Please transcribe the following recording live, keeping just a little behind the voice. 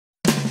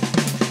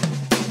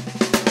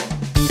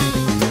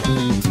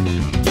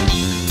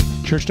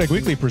Church Tech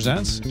Weekly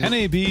presents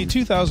NAB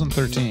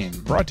 2013,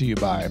 brought to you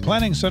by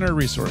Planning Center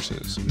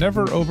Resources.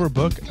 Never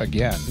overbook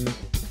again.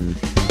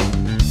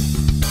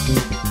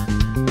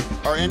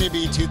 Our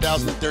NAB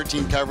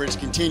 2013 coverage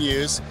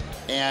continues,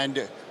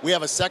 and we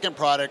have a second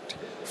product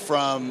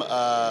from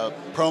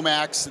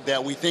Promax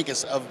that we think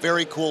is a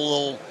very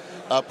cool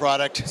little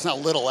product. It's not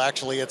little,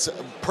 actually. It's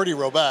pretty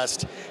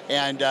robust.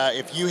 And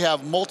if you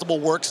have multiple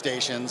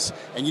workstations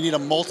and you need a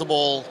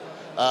multiple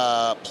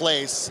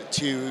place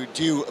to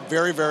do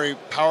very, very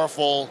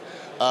powerful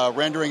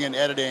rendering and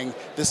editing,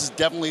 this is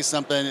definitely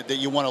something that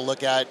you want to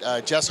look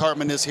at. Jess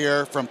Hartman is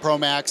here from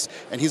Promax,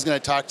 and he's going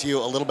to talk to you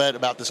a little bit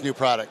about this new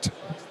product.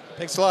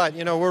 Thanks a lot.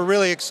 You know, we're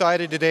really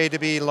excited today to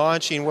be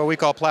launching what we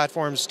call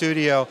Platform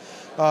Studio.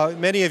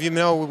 Many of you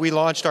know we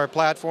launched our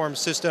platform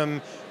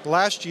system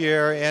last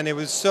year, and it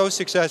was so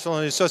successful,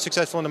 and it's so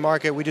successful in the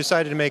market, we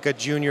decided to make a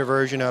junior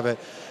version of it.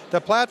 The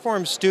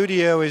Platform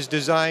Studio is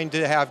designed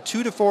to have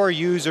 2 to 4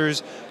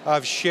 users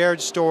of shared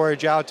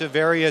storage out to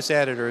various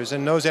editors,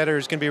 and those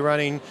editors can be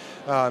running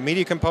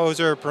Media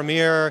Composer,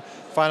 Premiere,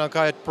 Final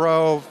Cut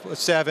Pro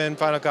 7,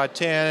 Final Cut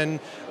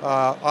 10,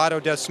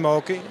 Autodesk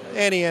Smoke,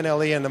 any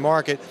NLE in the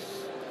market.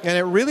 And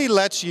it really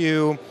lets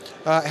you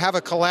have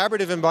a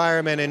collaborative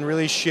environment and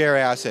really share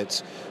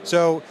assets.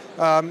 So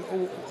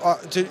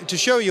to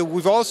show you,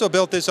 we've also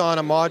built this on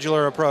a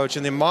modular approach,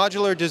 and the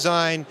modular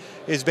design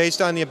is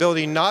based on the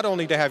ability not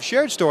only to have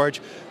shared storage,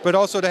 but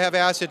also to have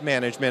asset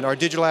management, our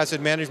digital asset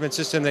management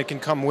system that can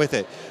come with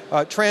it,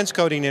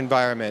 transcoding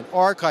environment,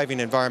 archiving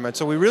environment.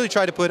 So we really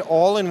try to put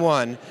all in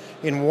one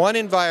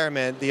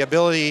environment, the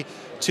ability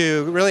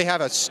to really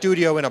have a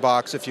studio in a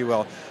box, if you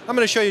will. I'm going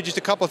to show you just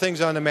a couple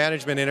things on the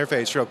management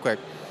interface real quick.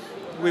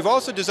 We've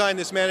also designed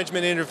this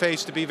management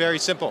interface to be very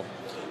simple.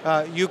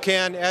 You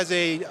can, as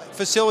a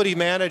facility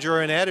manager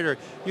or an editor,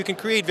 you can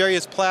create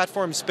various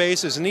platform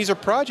spaces, and these are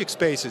project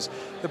spaces.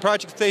 The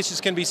project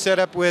spaces can be set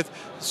up with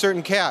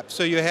certain caps.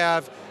 So you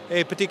have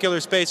a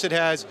particular space that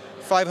has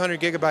 500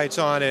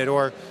 gigabytes on it,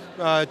 or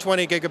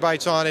 20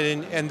 gigabytes on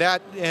it,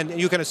 and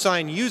you can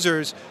assign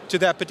users to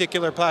that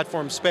particular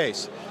platform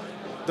space.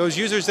 Those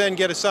users then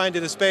get assigned to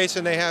the space,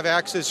 and they have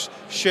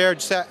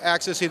shared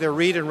access, either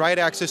read and write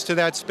access to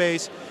that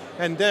space.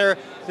 And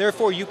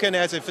therefore, you can,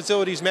 as a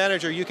facilities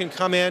manager, you can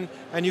come in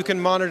and you can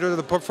monitor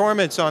the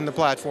performance on the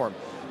platform,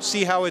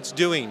 see how it's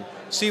doing,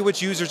 see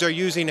which users are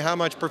using how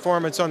much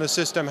performance on the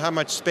system, how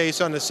much space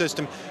on the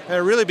system. And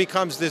it really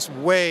becomes this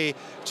way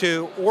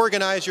to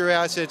organize your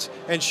assets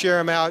and share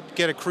them out,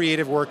 get a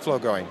creative workflow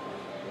going.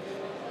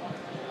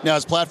 Now,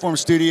 as Platform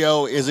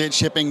Studio, is it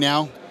shipping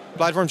now?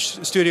 Platform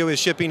Studio is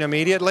shipping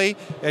immediately.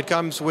 It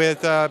comes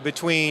with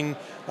between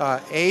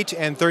 8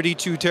 and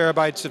 32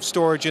 terabytes of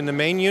storage in the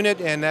main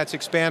unit, and that's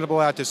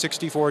expandable out to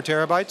 64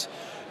 terabytes.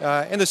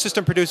 And the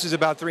system produces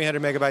about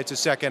 300 megabytes a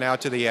second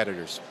out to the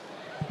editors.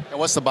 And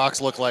what's the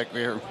box look like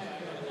here?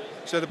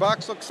 So the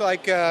box looks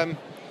like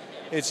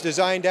it's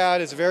designed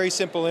out as a very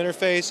simple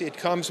interface. It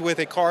comes with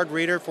a card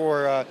reader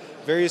for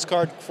various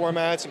card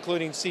formats,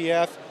 including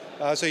CF.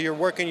 So you're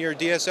working your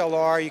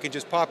DSLR, you can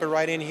just pop it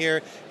right in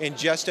here,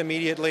 ingest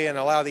immediately, and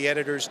allow the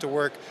editors to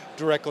work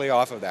directly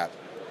off of that.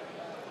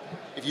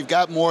 If you've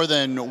got more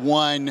than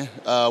one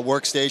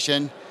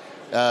workstation,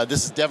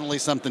 this is definitely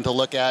something to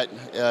look at.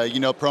 You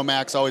know,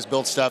 Promax always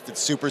builds stuff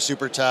that's super,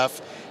 super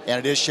tough, and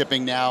it is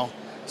shipping now.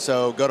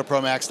 So go to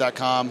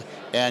promax.com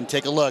and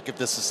take a look if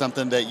this is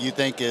something that you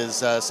think is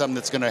something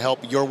that's going to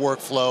help your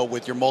workflow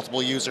with your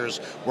multiple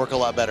users work a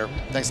lot better.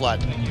 Thanks a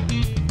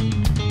lot.